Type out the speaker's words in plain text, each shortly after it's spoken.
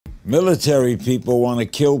Military people want to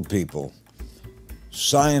kill people.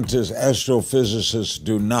 Scientists, astrophysicists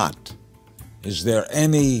do not. Is there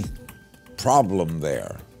any problem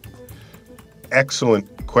there?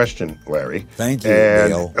 Excellent question, Larry. Thank you,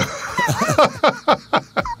 Neil.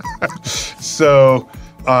 So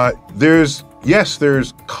there's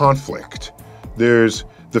conflict. There's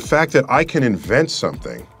the fact that I can invent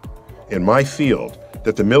something in my field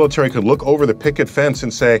that the military could look over the picket fence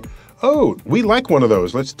and say, oh, we like one of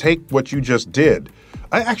those. Let's take what you just did.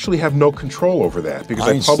 I actually have no control over that because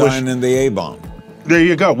Einstein and the A-bomb. There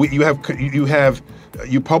you go.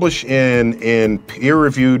 You publish in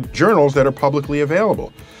peer-reviewed journals that are publicly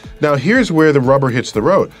available. Now here's where the rubber hits the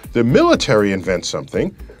road. The military invents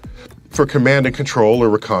something for command and control or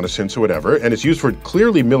reconnaissance or whatever, and it's used for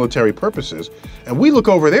clearly military purposes, and we look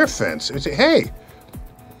over their fence and say, hey,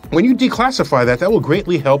 when you declassify that, that will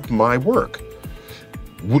greatly help my work.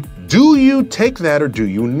 Do you take that or do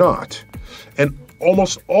you not? And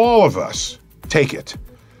almost all of us take it.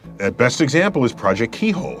 The best example is Project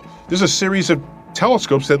Keyhole. There's a series of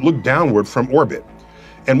telescopes that look downward from orbit.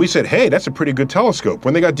 And we said, hey, that's a pretty good telescope.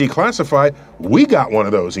 When they got declassified, we got one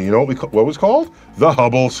of those. And you know what it was called? The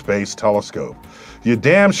Hubble Space Telescope. You're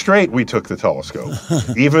damn straight we took the telescope,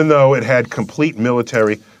 even though it had complete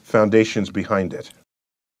military foundations behind it.